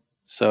 $10.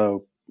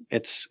 So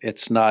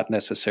it's not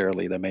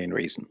necessarily the main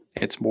reason.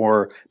 It's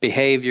more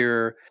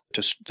behavior.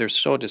 Just they're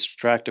so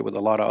distracted with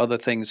a lot of other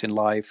things in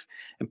life.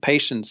 And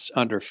patients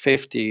under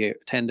 50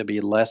 tend to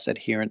be less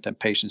adherent than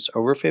patients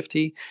over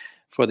 50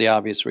 for the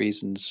obvious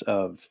reasons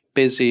of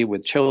busy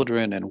with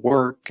children and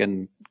work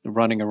and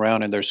running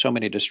around. And there's so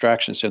many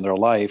distractions in their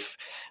life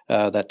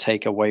that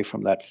take away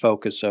from that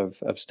focus of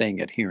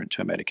staying adherent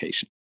to a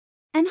medication.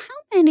 And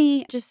how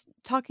many, just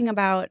talking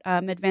about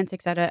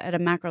Medvantx at a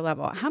macro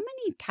level, how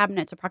many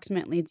cabinets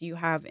approximately do you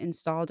have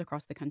installed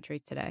across the country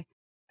today?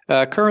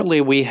 Currently,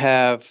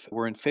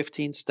 we're in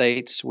 15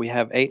 states. We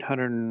have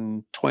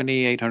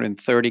 820,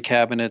 830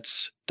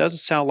 cabinets. Doesn't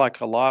sound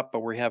like a lot,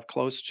 but we have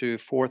close to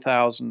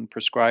 4,000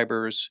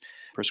 prescribers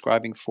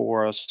prescribing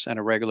for us on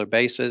a regular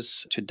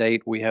basis. To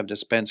date, we have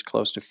dispensed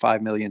close to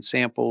 5 million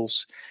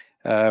samples.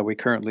 We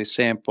currently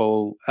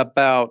sample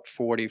about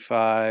 40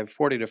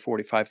 to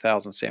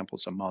 45,000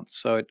 samples a month.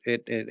 So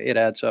it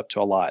adds up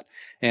to a lot.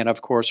 And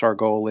of course, our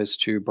goal is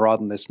to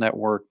broaden this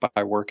network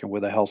by working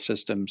with the health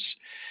systems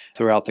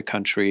throughout the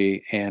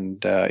country.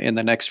 And in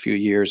the next few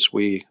years,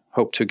 we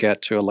hope to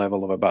get to a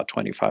level of about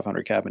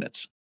 2,500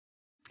 cabinets.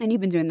 And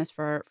you've been doing this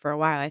for a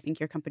while. I think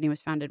your company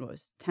was founded, what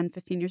was 10,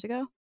 15 years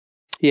ago?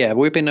 Yeah,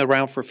 we've been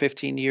around for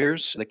 15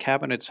 years. The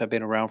cabinets have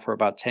been around for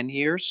about 10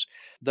 years.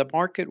 The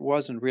market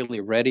wasn't really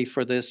ready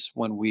for this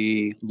when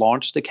we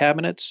launched the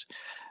cabinets.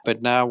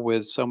 But now,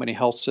 with so many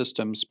health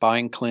systems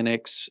buying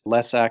clinics,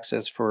 less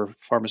access for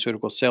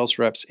pharmaceutical sales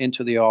reps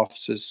into the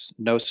offices,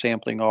 no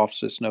sampling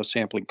offices, no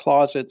sampling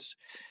closets,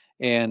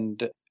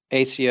 and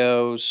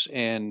ACOs,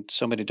 and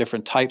so many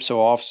different types of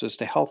offices,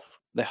 the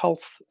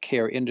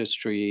healthcare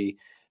industry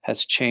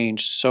has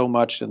changed so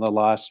much in the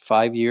last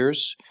 5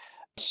 years.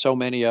 So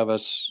many of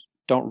us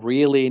don't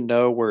really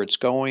know where it's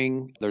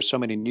going. There's so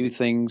many new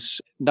things.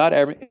 Not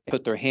everyone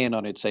put their hand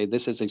on it and say,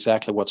 this is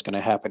exactly what's going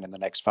to happen in the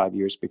next 5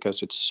 years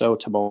because it's so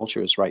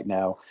tumultuous right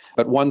now.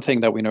 But one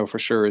thing that we know for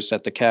sure is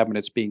that the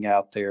cabinets being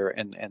out there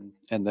and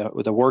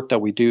the work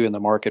that we do in the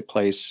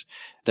marketplace,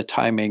 the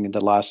timing in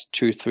the last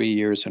 2-3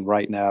 years and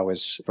right now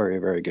is very,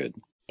 very good.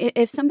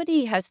 If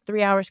somebody has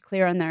 3 hours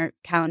clear on their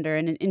calendar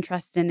and an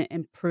interest in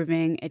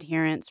improving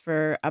adherence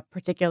for a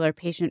particular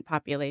patient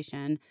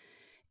population,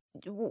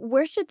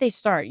 where should they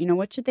start?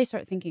 What should they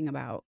start thinking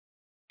about?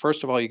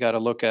 First of all, you got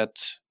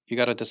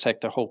to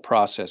dissect the whole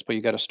process, but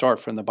you got to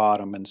start from the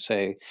bottom and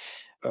say,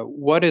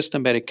 what is the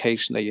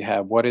medication that you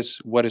have? What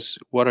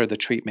are the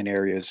treatment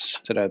areas?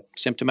 Is it a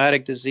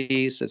symptomatic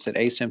disease? Is it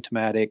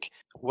asymptomatic?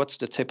 What's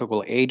the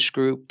typical age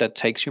group that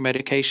takes your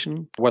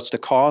medication? What's the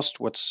cost?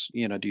 Do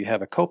you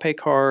have a copay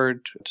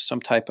card? Some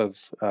type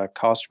of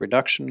cost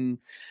reduction?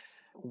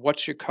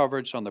 What's your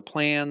coverage on the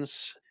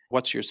plans?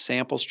 What's your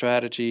sample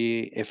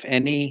strategy, if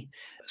any?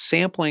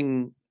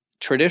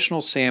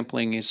 Traditional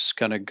sampling is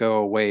going to go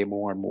away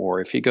more and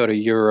more. If you go to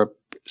Europe,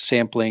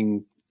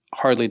 sampling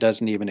hardly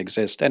doesn't even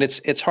exist. And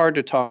it's hard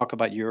to talk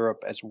about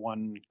Europe as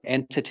one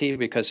entity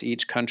because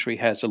each country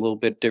has a little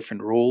bit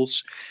different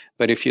rules.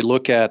 But if you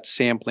look at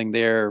sampling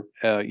there,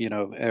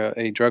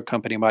 a drug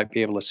company might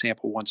be able to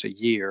sample once a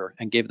year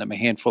and give them a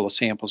handful of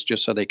samples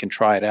just so they can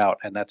try it out,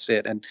 and that's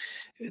it. And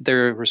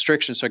their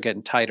restrictions are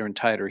getting tighter and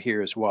tighter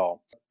here as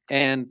well.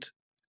 And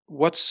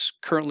what's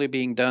currently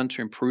being done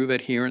to improve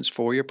adherence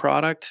for your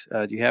product?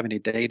 Do you have any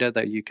data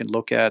that you can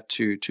look at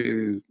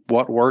to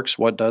what works,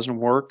 what doesn't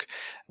work?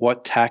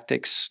 What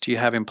tactics do you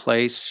have in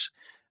place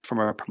from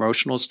a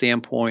promotional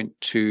standpoint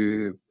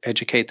to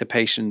educate the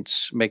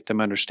patients, make them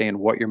understand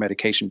what your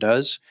medication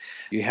does?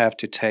 You have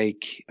to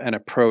take an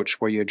approach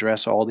where you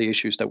address all the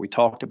issues that we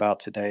talked about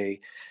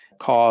today: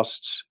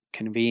 costs,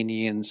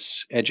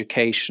 convenience,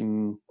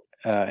 education,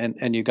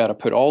 and you got to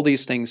put all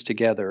these things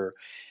together.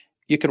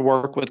 You can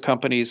work with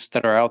companies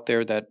that are out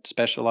there that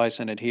specialize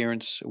in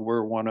adherence.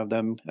 We're one of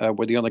them.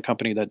 We're the only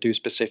company that do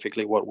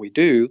specifically what we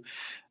do,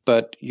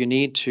 but you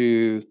need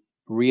to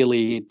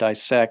really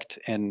dissect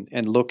and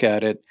look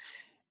at it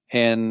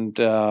And,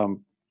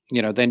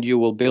 then you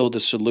will build a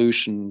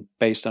solution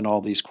based on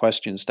all these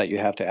questions that you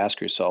have to ask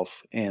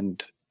yourself.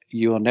 And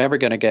you're never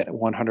going to get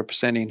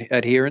 100%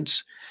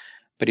 adherence,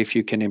 but if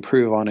you can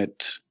improve on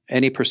it,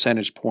 any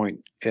percentage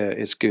point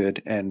is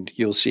good, and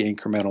you'll see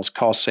incremental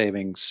cost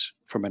savings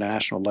from a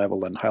national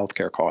level and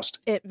healthcare cost.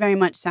 It very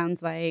much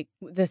sounds like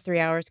the 3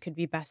 hours could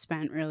be best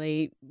spent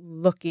really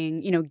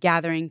looking,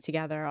 gathering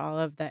together all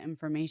of the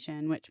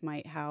information, which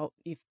might help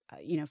you,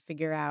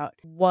 figure out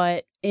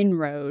what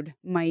inroad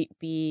might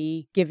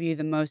give you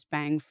the most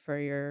bang for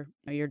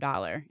your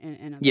dollar.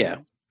 In other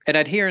words. And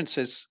adherence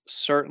is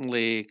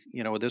certainly,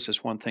 this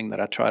is one thing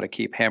that I try to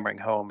keep hammering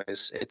home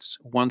is it's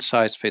one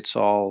size fits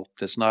all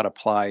does not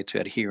apply to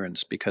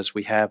adherence because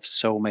we have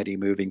so many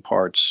moving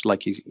parts.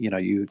 Like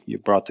you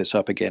brought this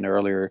up again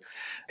earlier.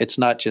 It's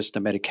not just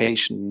the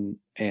medication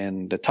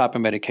and the type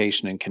of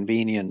medication and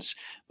convenience,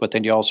 but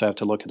then you also have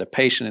to look at the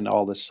patient and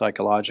all the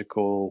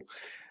psychological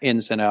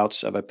ins and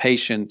outs of a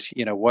patient.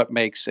 What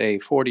makes a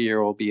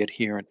 40-year-old be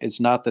adherent is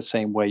not the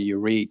same way you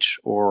reach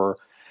or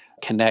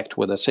connect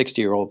with a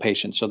 60-year-old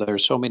patient. So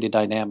there's so many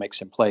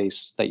dynamics in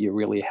place that you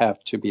really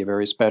have to be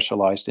very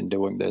specialized in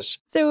doing this.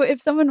 So if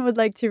someone would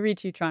like to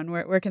reach you, Tron,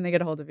 where can they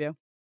get a hold of you?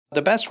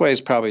 The best way is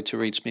probably to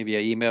reach me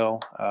via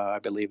email. I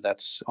believe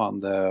that's on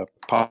the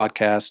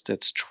podcast.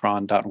 It's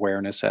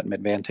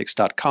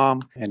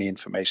tron.awareness@medvantx.com. Any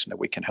information that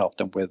we can help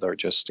them with or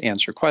just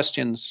answer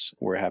questions,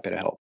 we're happy to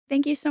help.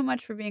 Thank you so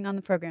much for being on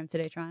the program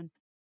today, Tron.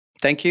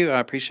 Thank you. I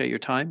appreciate your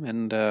time.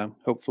 And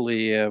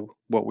hopefully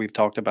what we've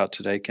talked about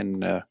today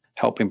can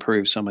help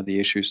improve some of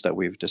the issues that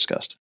we've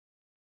discussed.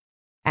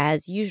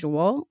 As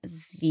usual,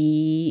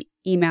 the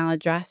email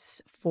address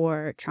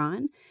for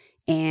Tron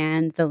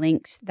and the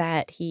links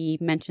that he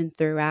mentioned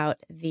throughout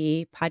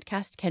the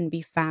podcast can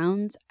be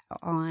found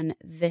on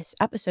this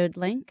episode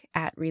link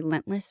at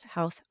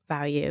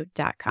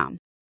relentlesshealthvalue.com.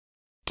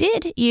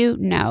 Did you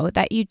know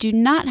that you do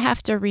not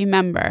have to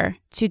remember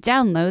to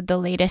download the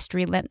latest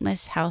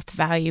Relentless Health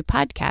Value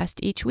podcast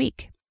each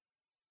week?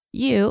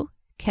 You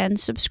can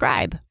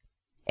subscribe.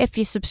 If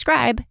you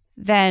subscribe,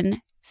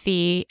 then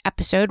the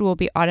episode will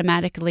be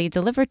automatically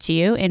delivered to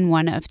you in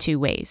one of two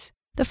ways.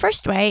 The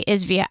first way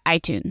is via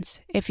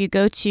iTunes. If you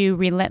go to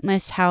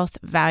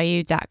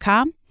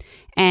relentlesshealthvalue.com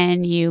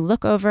and you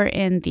look over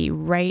in the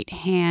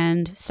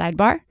right-hand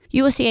sidebar,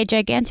 you will see a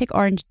gigantic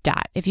orange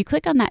dot. If you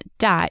click on that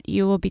dot,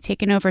 you will be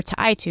taken over to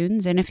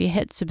iTunes, and if you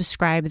hit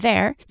subscribe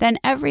there, then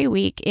every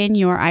week in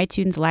your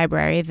iTunes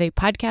library, the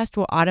podcast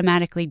will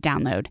automatically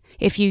download.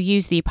 If you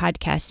use the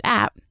podcast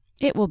app,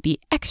 it will be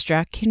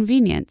extra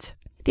convenient.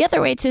 The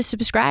other way to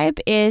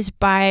subscribe is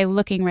by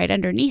looking right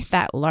underneath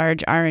that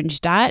large orange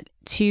dot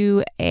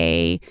to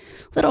a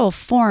little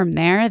form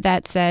there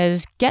that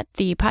says, "Get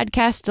the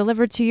podcast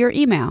delivered to your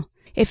email."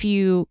 If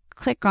you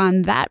click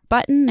on that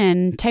button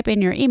and type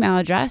in your email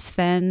address,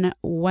 then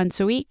once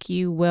a week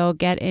you will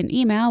get an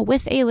email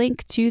with a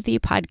link to the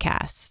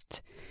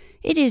podcast.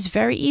 It is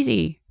very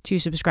easy to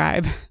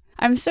subscribe.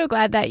 I'm so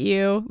glad that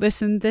you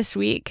listened this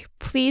week.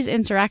 Please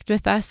interact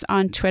with us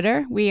on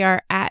Twitter. We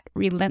are at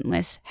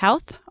Relentless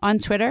Health on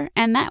Twitter,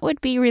 and that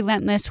would be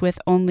Relentless with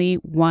only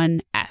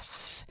one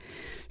S.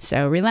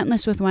 So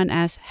Relentless with one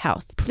S,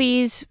 Health.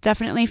 Please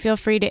definitely feel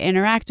free to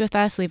interact with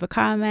us, leave a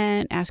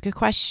comment, ask a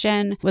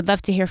question. Would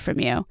love to hear from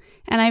you.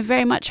 And I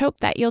very much hope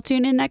that you'll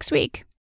tune in next week.